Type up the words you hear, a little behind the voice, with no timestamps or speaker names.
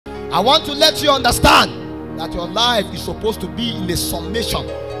I want to let you understand that your life is supposed to be in a summation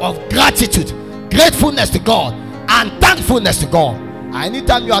of gratitude, gratefulness to God, and thankfulness to God. And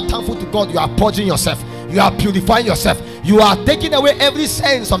anytime you are thankful to God, you are purging yourself, you are purifying yourself, you are taking away every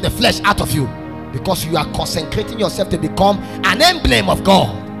sense of the flesh out of you, because you are consecrating yourself to become an emblem of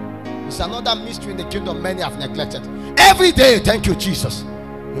God. It's another mystery in the kingdom many have neglected. Every day, thank you, Jesus.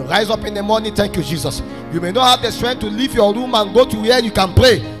 You rise up in the morning, thank you, Jesus. You may not have the strength to leave your room and go to where you can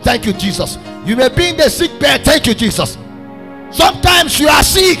pray, thank you, Jesus. You may be in the sick bed, thank you, Jesus. Sometimes you are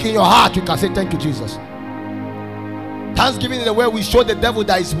sick in your heart, you can say thank you, Jesus. Thanksgiving is the way we show the devil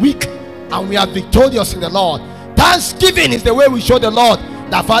that is weak and we are victorious in the Lord. Thanksgiving is the way we show the Lord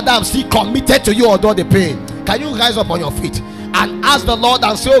that, Father, I'm still committed to you although the pain. Can you rise up on your feet and ask the Lord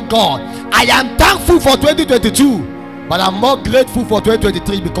and say, oh God, I am thankful for 2022, but I'm more grateful for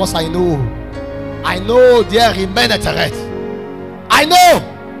 2023, because I know there remaineth a rest. I know.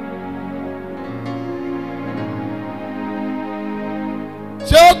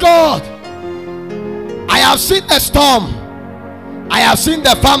 Say, oh God, I have seen the storm, I have seen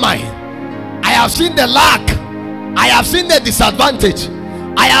the famine, I have seen the lack, I have seen the disadvantage,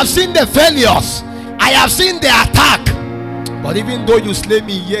 I have seen the failures, I have seen the attack. But even though you slay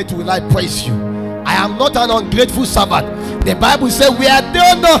me, yet will I praise you. I am not an ungrateful servant. The Bible says we are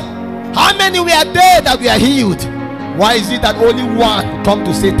there. How many we are there that we are healed? Why is it that only one come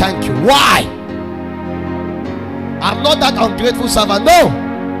to say thank you? Why? I'm not that ungrateful servant. No.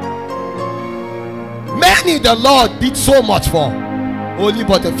 Many the Lord did so much for, only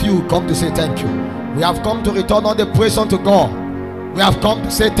but a few come to say thank you. We have come to return all the praise unto God. We have come to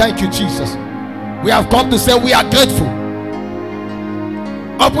say thank you, Jesus. We have come to say we are grateful.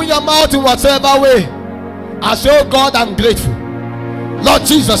 Open your mouth in whatever way and say, oh God, I'm grateful. Lord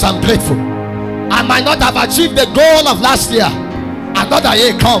Jesus, I'm grateful. I might not have achieved the goal of last year. Another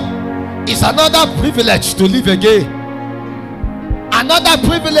year come. It's another privilege to live again. Another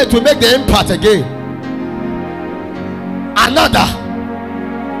privilege to make the impact again. Another.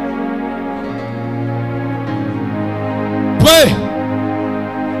 Pray.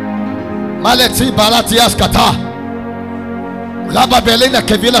 Maleti balatias kata. Raba belena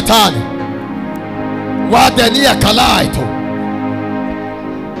kevila tani. Wadenia kalaito.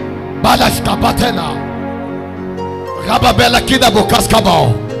 Balash kabatena. Raba bela kida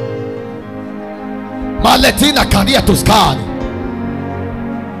bokaskabo. Maletina karia tuskani.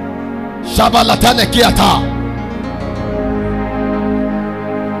 Shabalatane kiata.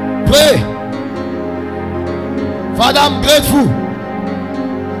 Pray. Father, I'm grateful.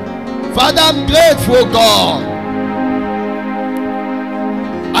 Father, I'm grateful, God.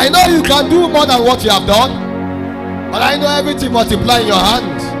 I know you can do more than what you have done, but I know everything multiply in your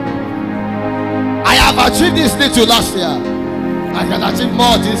hands. I have achieved this little last year. I can achieve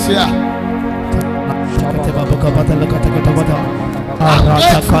more this year.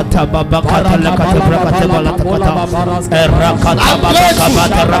 Rakata baba kata lakata brakata balakata rakata baba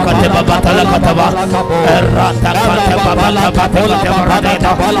kata rakata baba talakata ba rakata baba lakata rakata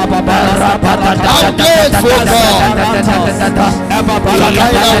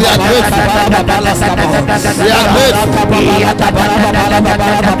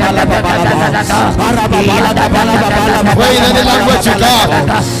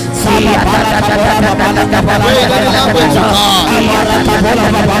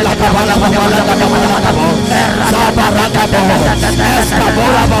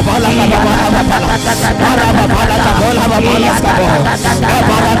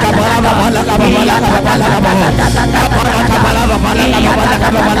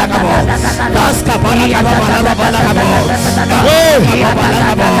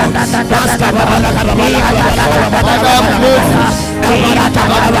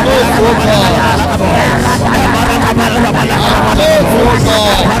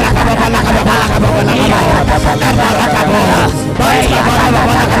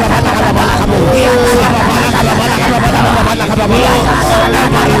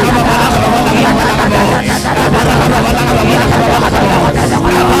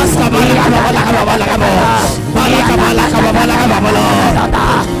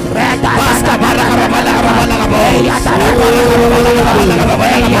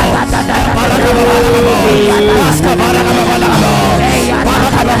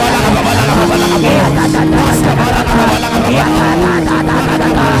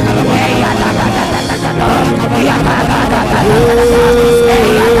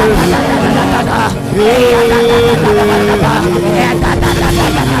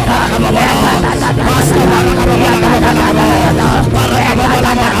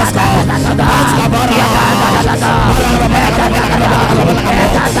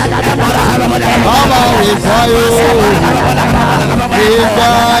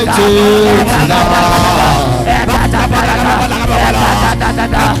to tonight.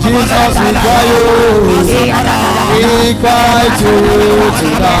 Jesus, we cry you. We cry to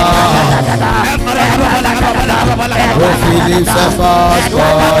tonight. Oh, Philip Cephas,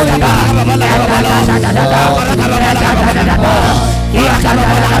 cry you.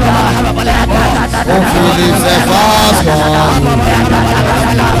 Oh, Philip Cephas,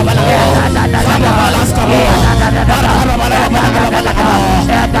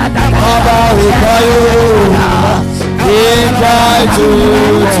 Baba, we cry you. We cry to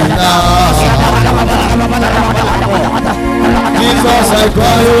tonight. Jesus, I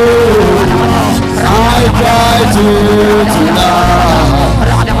cry you. I cry to tonight.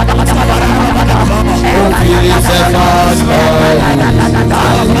 Oh, Philip Cephas, cry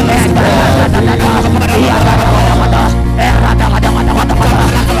you.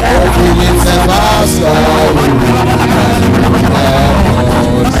 Oh, Philip Cephas, cry you.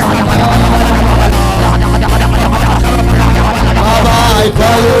 Baba, I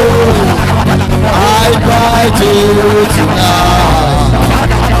cry you. I cry to tonight.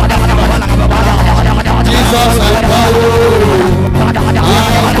 Jesus, I cry you.